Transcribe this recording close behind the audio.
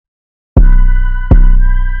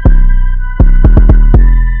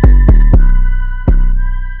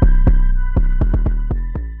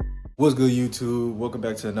What's good, YouTube? Welcome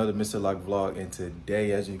back to another Mr.1ock vlog. And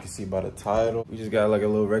today, as you can see by the title, we just got like a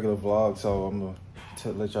little regular vlog. So I'm gonna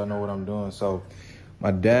let y'all know what I'm doing. So my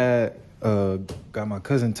dad got my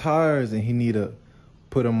cousin tires, and he need to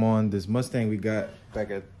put them on this Mustang we got back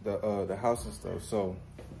at the house and stuff. So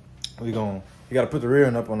you gotta put the rear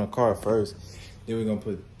end up on the car first. Then we're gonna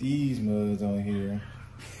put these muds on here.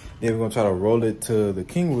 Then we're gonna try to roll it to the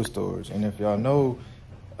Kingwood storage. And if y'all know,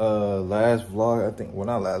 last vlog, I think, well,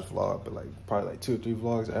 not last vlog, but like probably like 2 or 3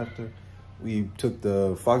 vlogs after, we took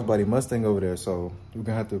the FOXBODY Mustang over there. So we're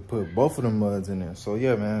gonna have to put both of them muds in there. So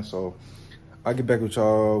yeah, man, so I'll get back with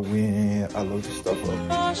y'all when I load this stuff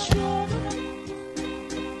up.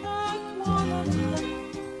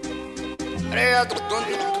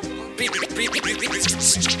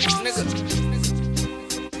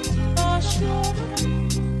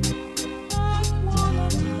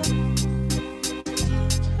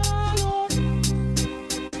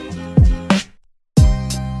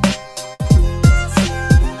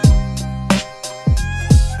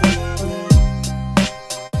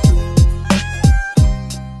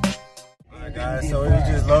 So we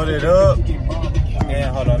just loaded up,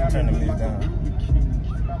 and hold on, let me turn the music down.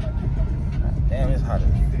 Damn, it's hot.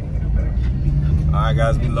 All right,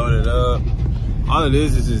 guys, we loaded up. All of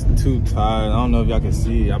this is just 2 tires. I don't know if y'all can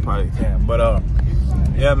see. Y'all probably can, but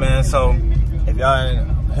yeah, man. So if y'all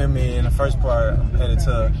didn't hear me in the first part, I'm headed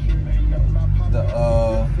to the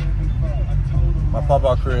my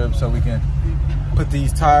papa crib so we can put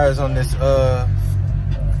these tires on this.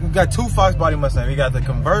 We got 2 FOXBODY Mustangs. We got the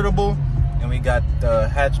convertible and we got the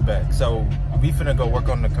hatchback. So we finna go work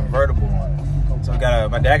on the convertible one. So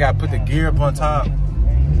my dad gotta put the gear up on top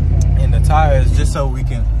and the tires just so we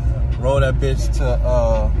can roll that bitch to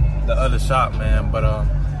the other shop, man. But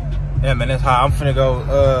yeah, man, that's how I'm finna go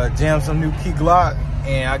jam some new key Glock,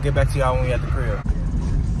 and I'll get back to y'all when we at the crib.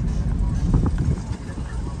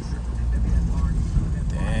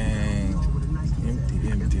 Dang,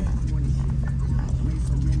 empty.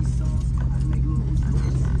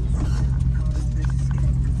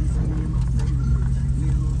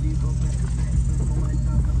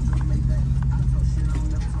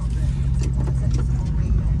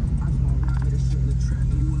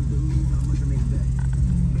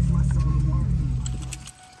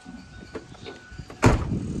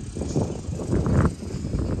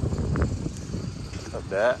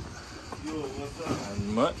 That. Yo, what's up?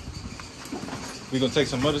 And mud. We gonna take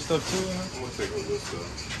some other stuff too, man? I'm gonna take all this stuff.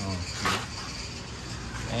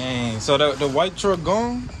 Oh, dang. So the white truck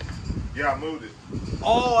gone? Yeah, I moved it.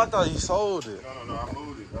 Oh, I thought you sold it. No, I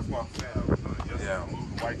moved it. That's why I'm saying I was doing it yesterday. Yeah. I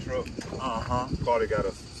moved the white truck. Carter got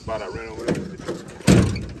a spot I rented over there.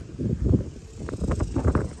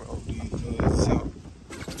 Roll these hoods out.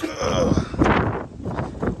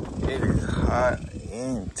 It is hot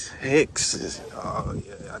in Texas. Oh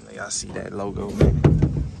yeah, I know y'all see that logo, man.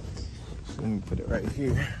 So let me put it right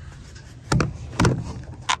here.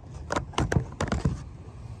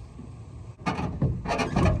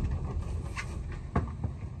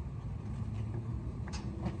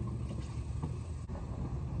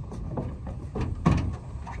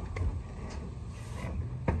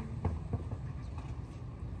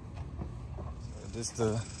 This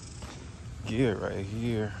the gear right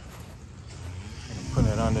here. Put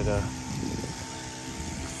it under the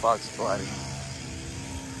FOXBODY.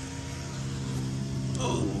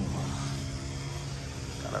 Ooh.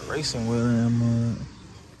 Got a racing wheel in there.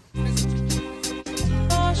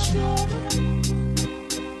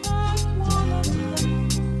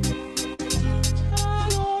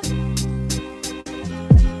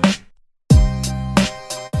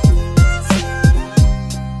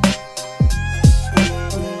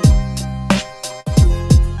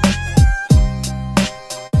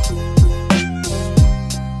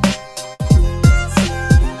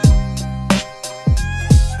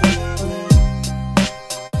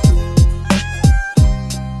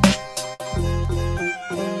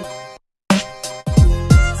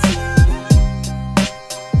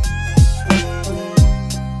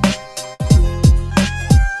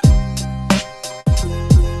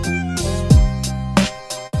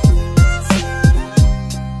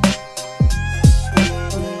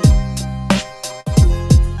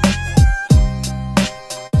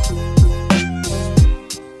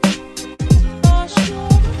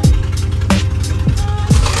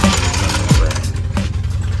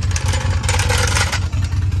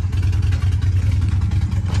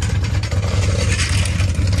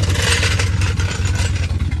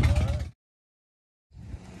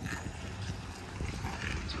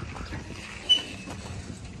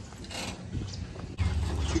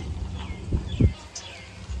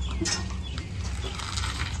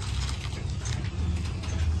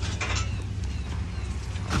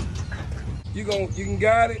 You can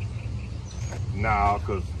guide it? Nah,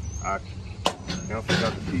 cause I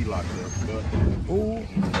forgot the key lock there. Ooh.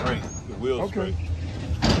 Straight. The wheel's Okay.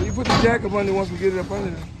 straight. So you put the jack up under once we get it up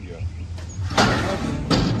under there. Yeah.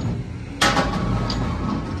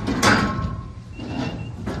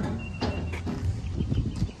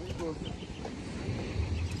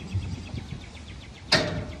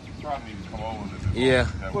 Probably need to come over to Yeah.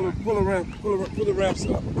 Pull the ramps up. Pull the ramps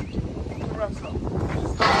up.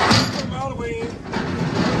 Come all the way in.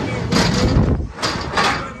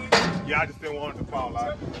 Yeah, I just didn't want it to fall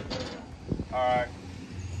out. All right.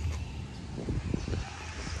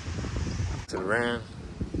 To the ram.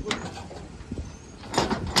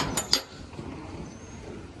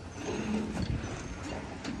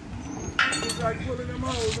 It's like pulling them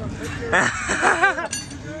hoes up.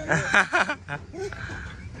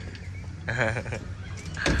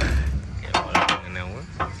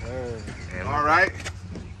 All right.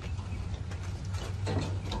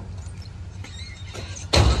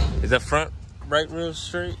 Is that front right real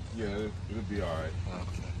straight? Yeah, it'll be all right.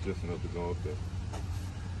 Just enough to go up there.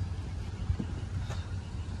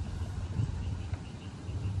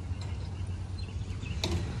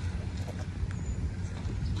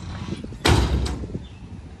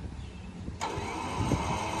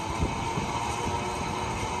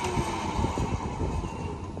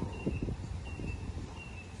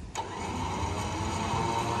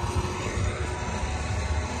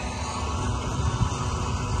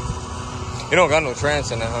 You don't got no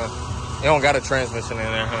trans in there, huh? You don't got a transmission in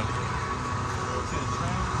there, huh?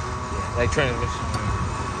 Like transmission.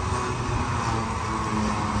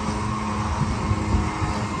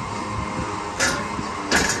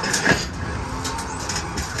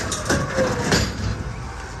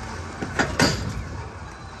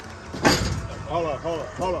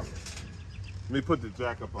 Hold up. Let me put the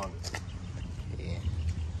jack up on it. Yeah.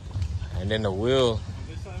 And then the wheel.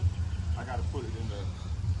 I gotta put it in the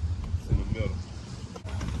middle.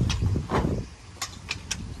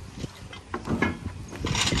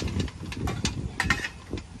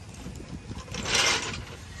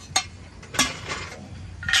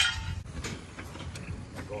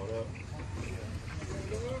 Going up.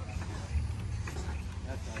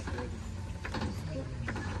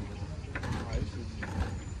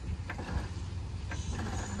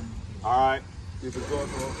 All right. Keep it going,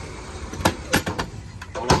 bro.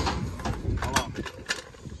 Hold on.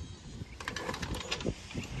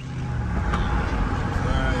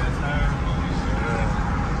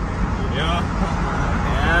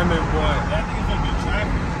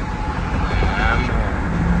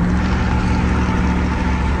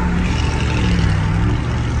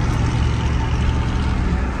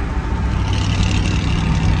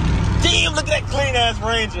 Damn, look at that clean ass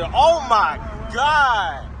Ranger. Oh my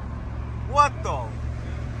God. What the?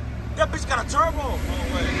 That bitch got a turbo. Oh,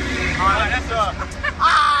 wait. Alright, that's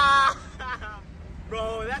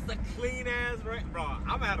bro, that's a clean ass Ranger. Bro, I'm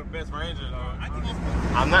gonna have the best Ranger, though.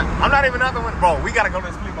 I'm not even another one. Bro, we gotta go to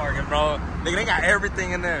this flea market, bro. Nigga, they got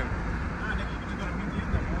everything in there.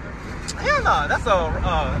 Hell no, that's a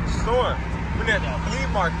store. We need a flea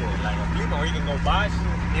market. Like a flea market where you can go buy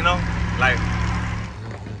shit, you know? Like.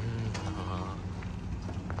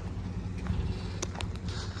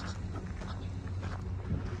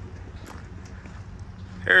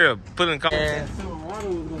 Here, put it in comment. Yeah.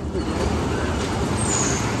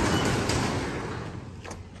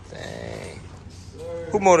 Dang.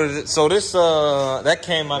 Who motored it? So this, that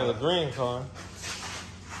came out of the green car.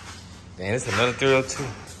 Dang, it's another 302.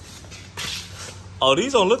 Oh,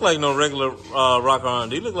 these don't look like no regular rock arm.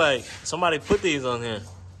 These look like somebody put these on here.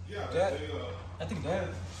 Yeah, I think that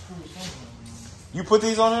is something. You put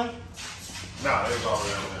these on here? Nah, it's all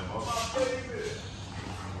around there.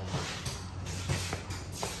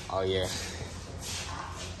 Oh, yeah.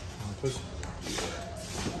 Push.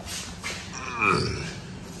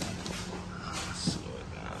 Slow it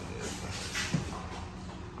down.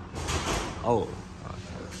 Oh.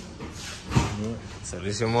 So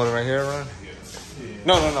this your motor right here, Ron? Yeah.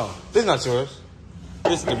 No. This is not yours.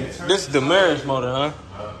 This is the marriage motor, huh?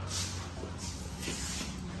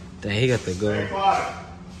 Dang, he got the go. Hey, Clyde.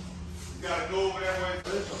 You gotta go over that way.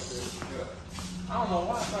 I don't know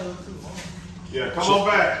why I thought it was too long. Yeah, come on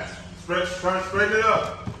back. Straighten it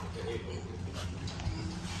up.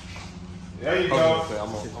 There you go.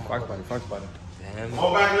 FOXBODY. Damn. Come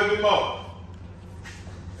on back a little bit more.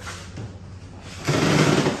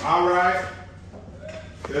 All right.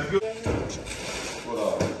 That's good. Hold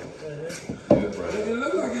on. That's right. It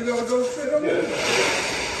look like it's gonna go straight up there.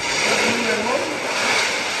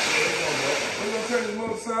 We're gonna turn this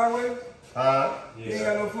motor sideways. Huh? You ain't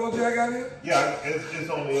got no flow jack out here? Yeah, it's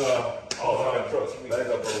on the Oh, sorry, truck. Back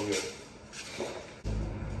up over here.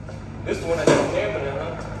 This the one that got the camera in,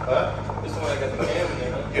 huh? Huh? This the one that got the camera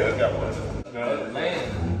in, huh? Yeah, it's got one. Man.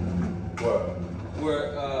 What?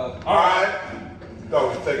 We're, all right. No,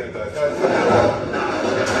 we're taking it back. Oh,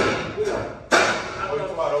 you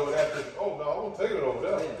talking about over there? Oh, no, I won't take it over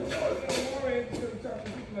there.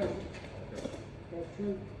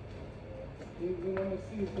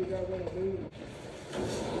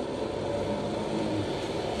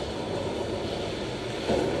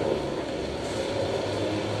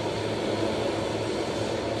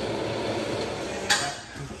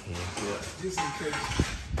 Just in case.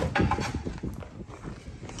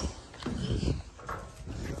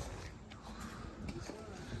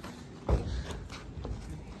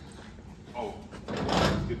 Oh,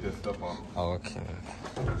 get that stuff on. oh, okay.